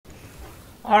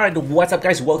Alright, what's up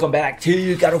guys? Welcome back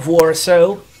to God of War.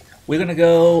 So, we're gonna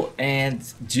go and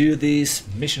do this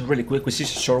mission really quick, which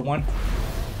is a short one.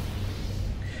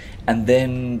 And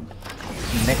then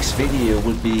next video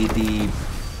will be the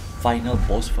final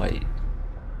boss fight.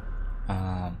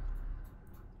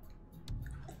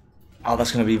 Oh,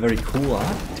 that's gonna be very cool,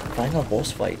 huh? Final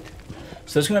boss fight.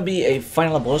 So it's gonna be a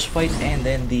final boss fight and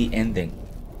then the ending.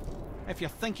 If you're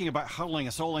thinking about hurling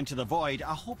us all into the void,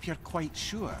 I hope you're quite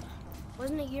sure.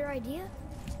 Wasn't it your idea?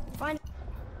 Find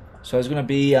So it's gonna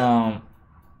be your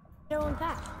own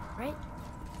path, right?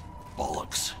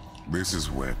 Bollocks. This is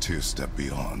where Tyr stepped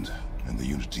beyond, and the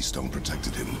Unity Stone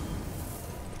protected him.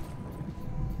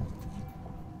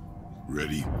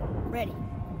 Ready? Ready.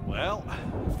 Well,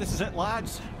 if this is it,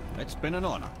 lads, it's been an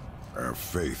honor. Our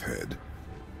faith head.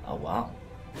 oh wow.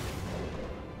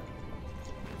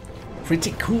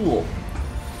 Pretty cool.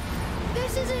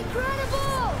 This is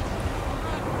incredible!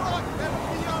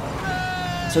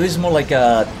 So this is more like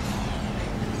a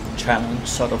challenge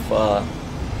sort of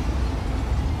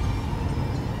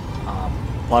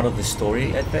part of the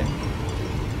story, I think.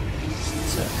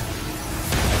 So,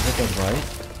 I think I'm right.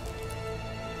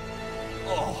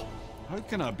 Oh, how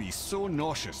can I be so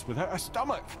nauseous without a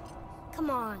stomach? Come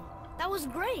on, that was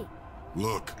great.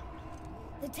 Look,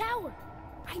 The tower.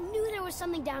 I knew there was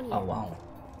something down here. Oh wow.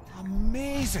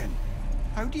 Amazing.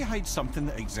 How do you hide something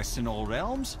that exists in all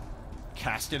realms?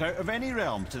 Cast it out of any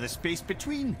realm to the space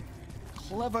between.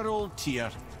 Clever old Tyr.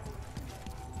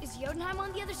 Is Jotunheim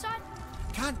on the other side?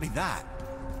 Can't be that.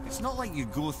 It's not like you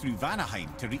go through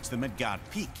Vanaheim to reach the Midgard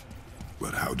Peak.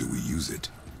 but how do we use it?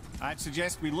 I'd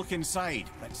suggest we look inside,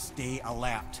 but stay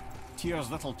alert. Tyr's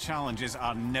little challenges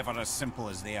are never as simple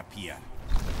as they appear.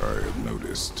 I have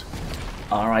noticed.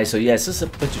 Alright, so yeah, it's just a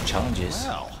bunch of challenges.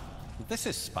 Well, this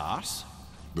is sparse.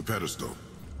 The pedestal.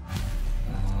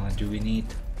 Do we need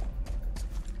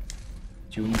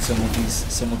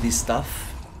some of these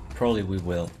stuff? Probably we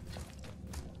will.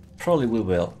 Probably we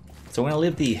will. So I'm gonna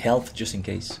leave the health just in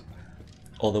case.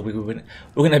 Although we're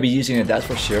gonna be using it, that's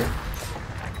for sure.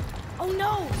 Oh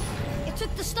no! It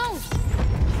took the stone!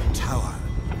 Tower.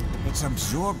 It's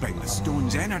absorbing the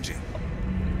stone's energy.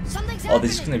 Something's Oh, happening!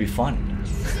 this is gonna be fun.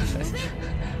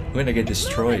 We're gonna get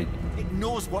destroyed. It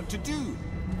knows what to do.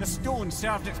 The stone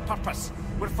served its purpose.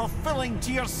 We're fulfilling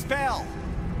Tyr's spell.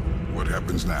 What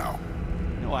happens now?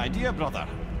 No idea, brother.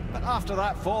 But after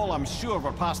that fall, I'm sure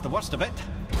we're past the worst of it.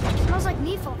 Smells like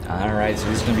Needful. Alright, so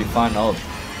this is gonna be fun. Oh,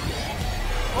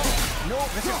 Oh, no,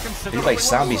 this is these considerably like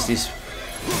zombies. This.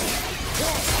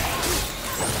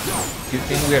 You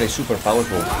think we are super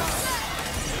powerful?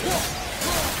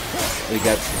 We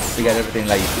got everything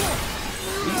like.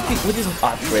 We did some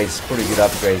upgrades, pretty good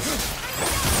upgrades.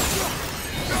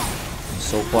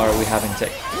 So far, we haven't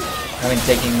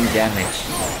taken any damage.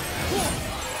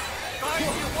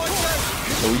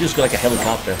 So we just got like a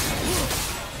helicopter.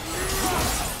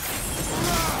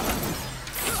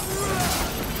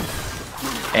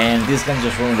 And this gun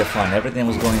just ruined the fun. Everything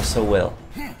was going so well.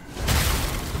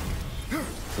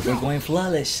 We're going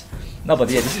flawless. No, but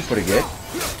yeah, this is pretty good.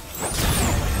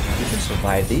 We can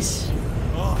survive this.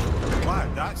 Oh,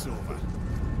 glad that's over.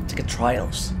 It's like a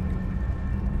trials.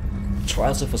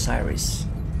 Trials of Osiris.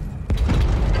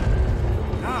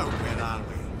 Now, where are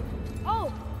we?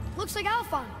 Oh! Looks like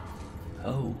Alphon.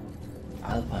 Oh,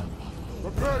 Alpha.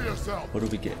 Prepare yourself! What do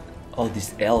we get? Oh,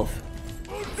 this elf.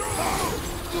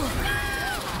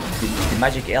 The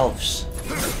magic elves.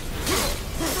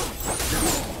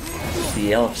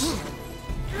 The elves.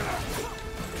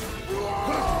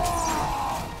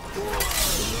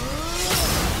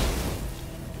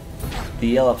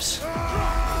 The elves.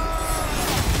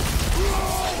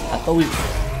 I thought we.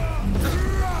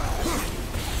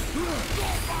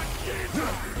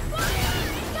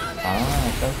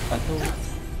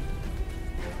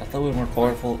 I thought we were more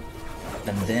powerful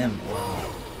than them.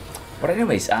 But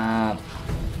anyways, oh,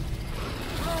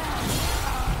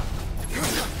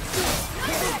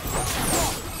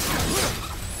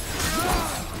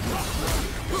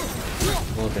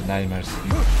 the nightmares.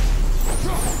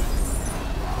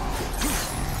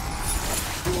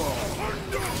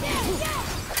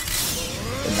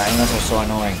 The nightmares are so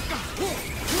annoying.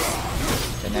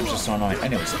 The nightmares are so annoying.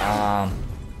 Anyways,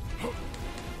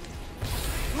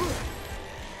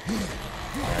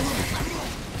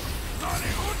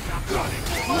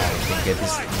 get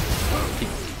this.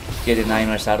 Get the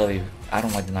nightmares out of you. I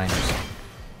don't like the nightmares.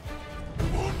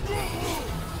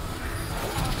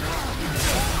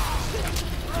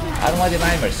 I don't like the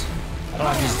nightmares. I don't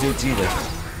like these dudes either.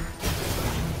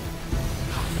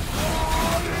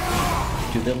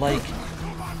 Do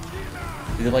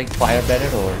they like fire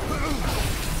better or?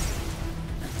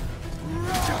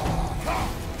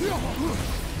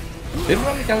 They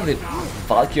remind me kind of the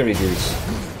Valkyrie dudes.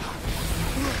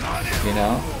 You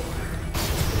know?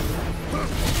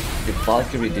 The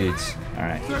Valkyrie dudes.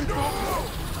 Alright.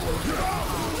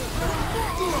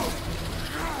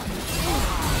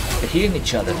 They're hitting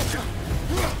each other.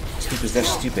 It's because they're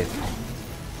stupid.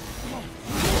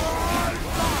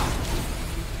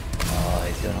 Oh,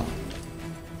 I don't know.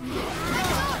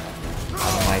 I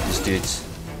don't like these dudes.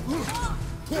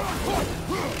 I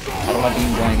don't like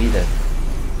being blind either.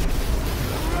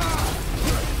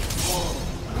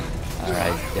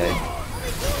 Alright, yeah.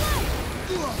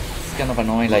 It's kind of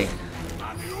annoying, like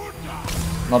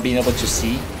not being able to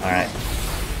see. Alright.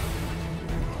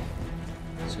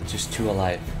 So just 2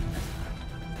 alive.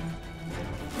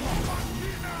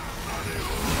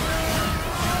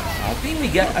 I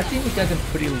think we got them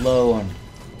pretty low on.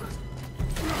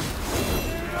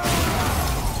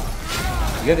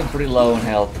 We got them pretty low on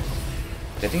health.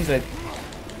 I think like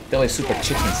they're like super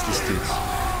chickens, these dudes.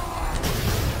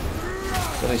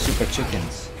 They're like super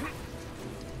chickens.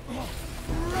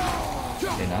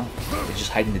 You know? They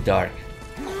just hide in the dark.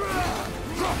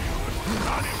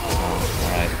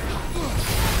 Alright.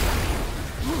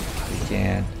 We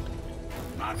can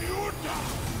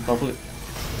hopefully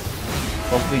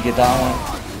get that one.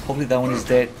 Hopefully that one is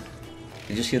dead.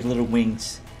 You just hear the little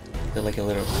wings. They're like a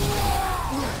little.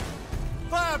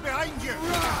 Fire behind you!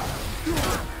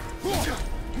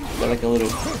 They're like a little.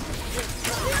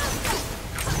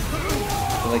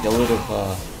 They're like a little.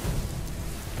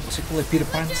 What's it called? Like Peter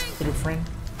Pan's little friend.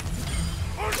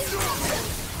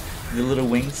 The little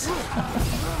wings. All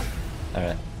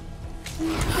right.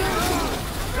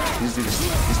 This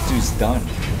dude's done.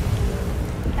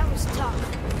 That was tough.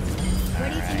 Where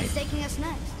do you think he's taking us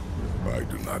next? I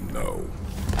do not know.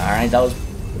 Alright, that was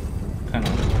kind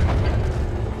of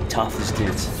tough, these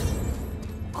dudes.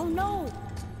 Oh no!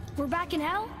 We're back in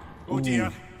hell? Oh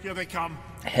dear, here they come.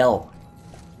 Hell.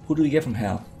 Who do we get from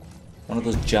hell? One of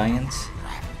those giants?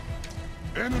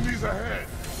 Enemies ahead.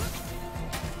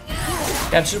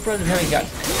 Yeah, I'm surprised we haven't got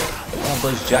one of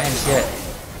those giants yet.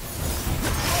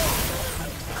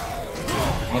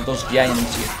 One of those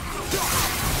giants yet.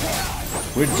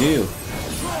 We're due.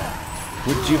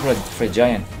 We're due for a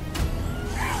giant.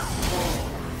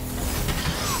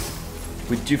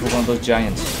 We're due for one of those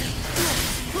giants.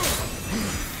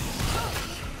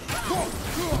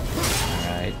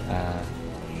 Alright,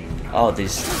 oh,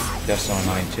 they're so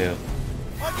annoying too.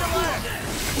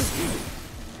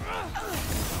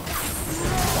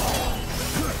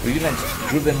 We're gonna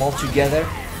group them all together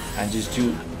and just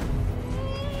do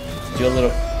a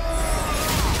little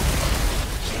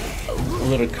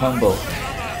combo.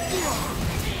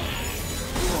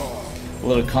 A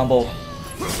little combo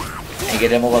and get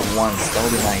them all at once. That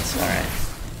would be nice. Alright.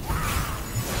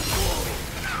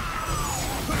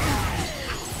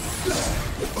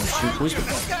 Oh shoot,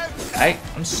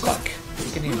 I'm stuck.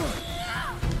 Look at him.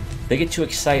 They get too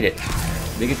excited.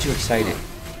 They get too excited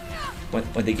when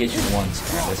they get you once.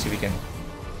 Alright, let's see if we can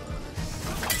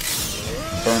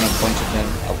burn a bunch of them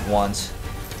at once.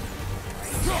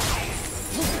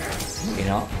 You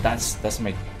know, that's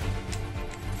my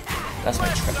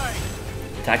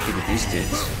tactic with these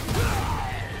dudes.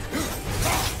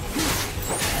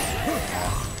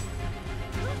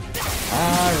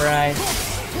 Alright.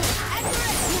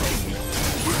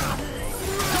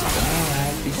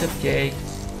 Alright, piece of cake.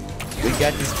 We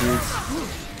got these dudes.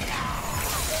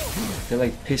 They're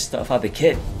like pissed off at the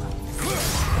kid.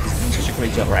 He's doing such a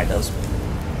great job. Right, that was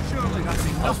Surely that's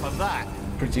enough of that.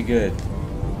 pretty good.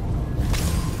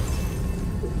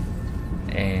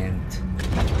 And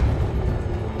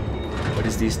what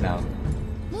is this now?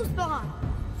 Moose bomb.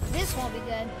 This won't be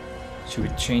good. Should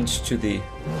we change to the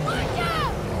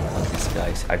these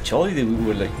guys? I told you that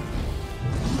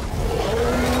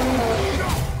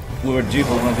we were due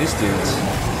for one of these dudes.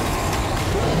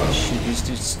 Shoot these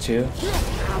dudes too.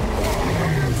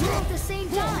 At the same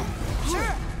time.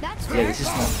 Sure, that's fair. Yeah, this is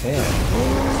not fair.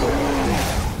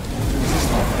 This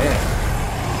is not fair.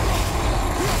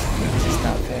 This is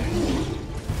not fair.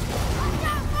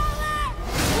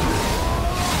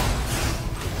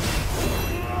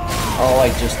 Oh, I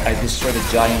destroyed a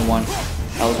giant one.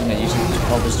 I was gonna use it to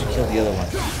help us to kill the other one.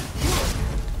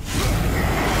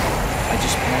 I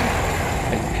just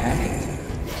panicked. I panicked.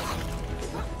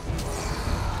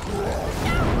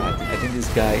 I think this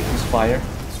guy is fire.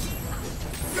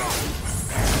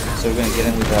 So we're gonna get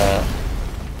him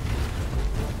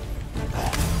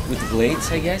with the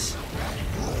blades, I guess.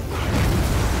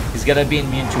 He's gotta be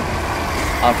immune to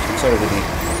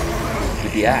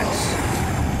with the axe.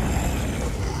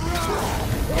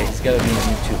 Yeah, he's gotta be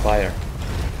immune to fire.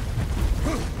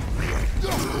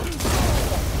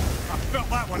 Felt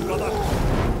that one, brother.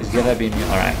 He's gonna be me.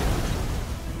 Alright.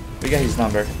 We got his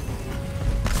number.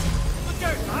 Look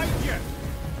out, behind you.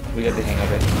 We got the hang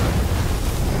of it.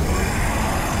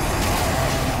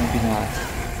 Maybe not.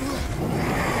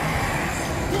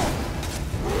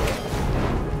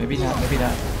 Maybe not, maybe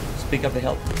not. Let's pick up the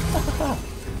help.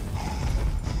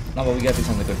 No, but we got this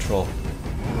under control.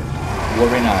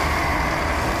 Worry not.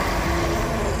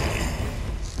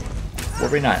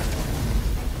 Worry not.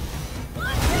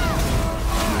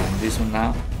 And this one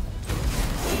now.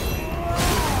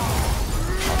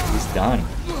 He's done.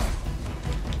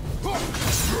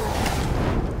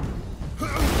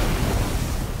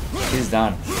 He's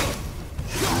done.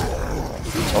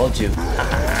 Told you.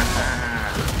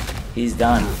 He's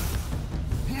done.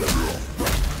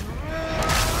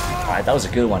 Alright, that was a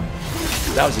good one.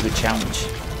 That was a good challenge.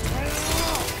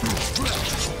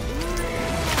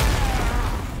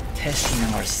 Testing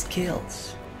our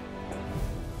skills.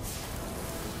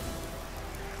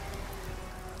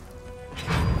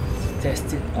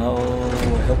 Testing. Oh,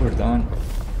 I hope we're done.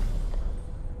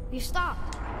 You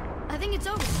stopped. I think it's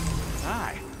over.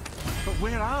 Aye. But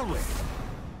where are we?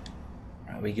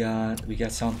 Alright, we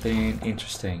got something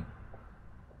interesting.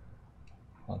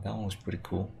 Oh, that one was pretty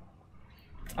cool.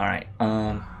 Alright,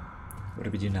 what do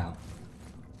we do now?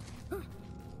 Do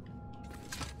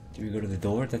we go to the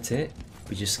door? That's it?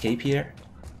 We just escape here?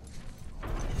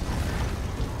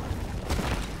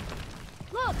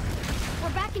 Look! We're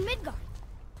back in Midgard.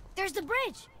 There's the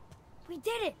bridge. We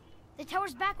did it. The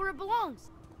tower's back where it belongs.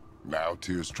 Now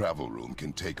Tyr's travel room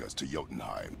can take us to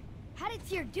Jotunheim. How did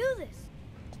Tyr do this?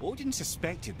 Odin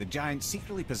suspected the giant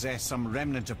secretly possessed some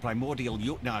remnant of primordial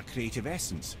Jotnar creative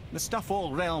essence, the stuff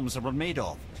all realms were made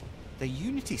of. The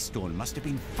Unity Stone must have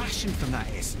been fashioned from that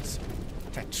essence.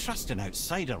 To trust an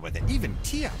outsider with it, even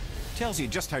Tyr, tells you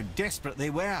just how desperate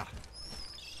they were.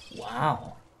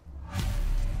 Wow.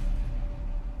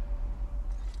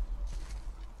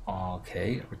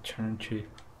 Okay, return to...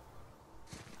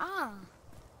 Ah,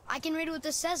 I can read what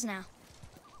this says now.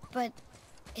 But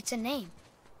it's a name.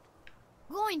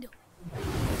 Gloindor.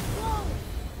 Whoa!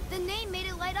 The name made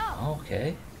it light up.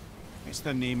 Okay. It's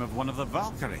the name of one of the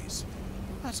Valkyries.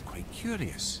 That's quite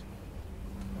curious.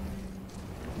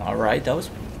 Alright, that was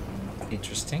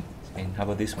interesting. And how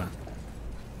about this one?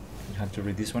 You have to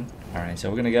read this one? Alright, so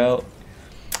we're gonna go...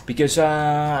 Because,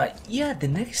 yeah, the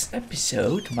next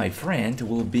episode, my friend,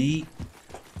 will be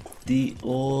the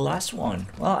last one.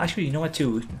 Well, actually, you know what,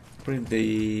 too? Put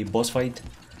the boss fight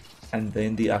and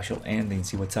then the actual ending,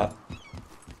 see what's up.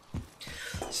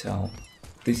 So,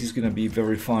 this is gonna be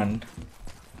very fun.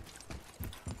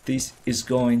 This is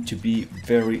going to be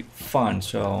very fun.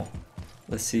 So,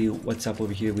 let's see what's up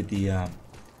over here with the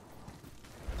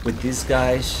with these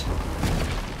guys.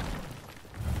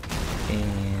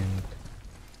 And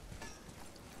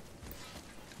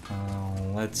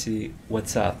let's see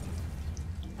what's up.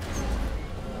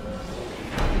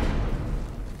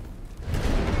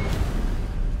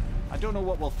 I don't know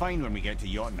what we'll find when we get to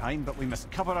Jotunheim, but we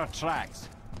must cover our tracks.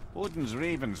 Odin's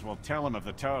ravens will tell him of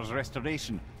the tower's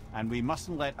restoration, and we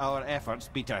mustn't let our efforts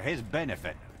be to his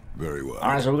benefit. Very well.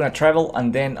 Alright, so we're gonna travel,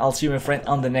 and then I'll see you, my friend,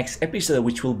 on the next episode,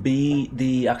 which will be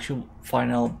the actual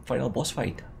final boss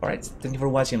fight. Alright, thank you for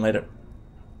watching. Later.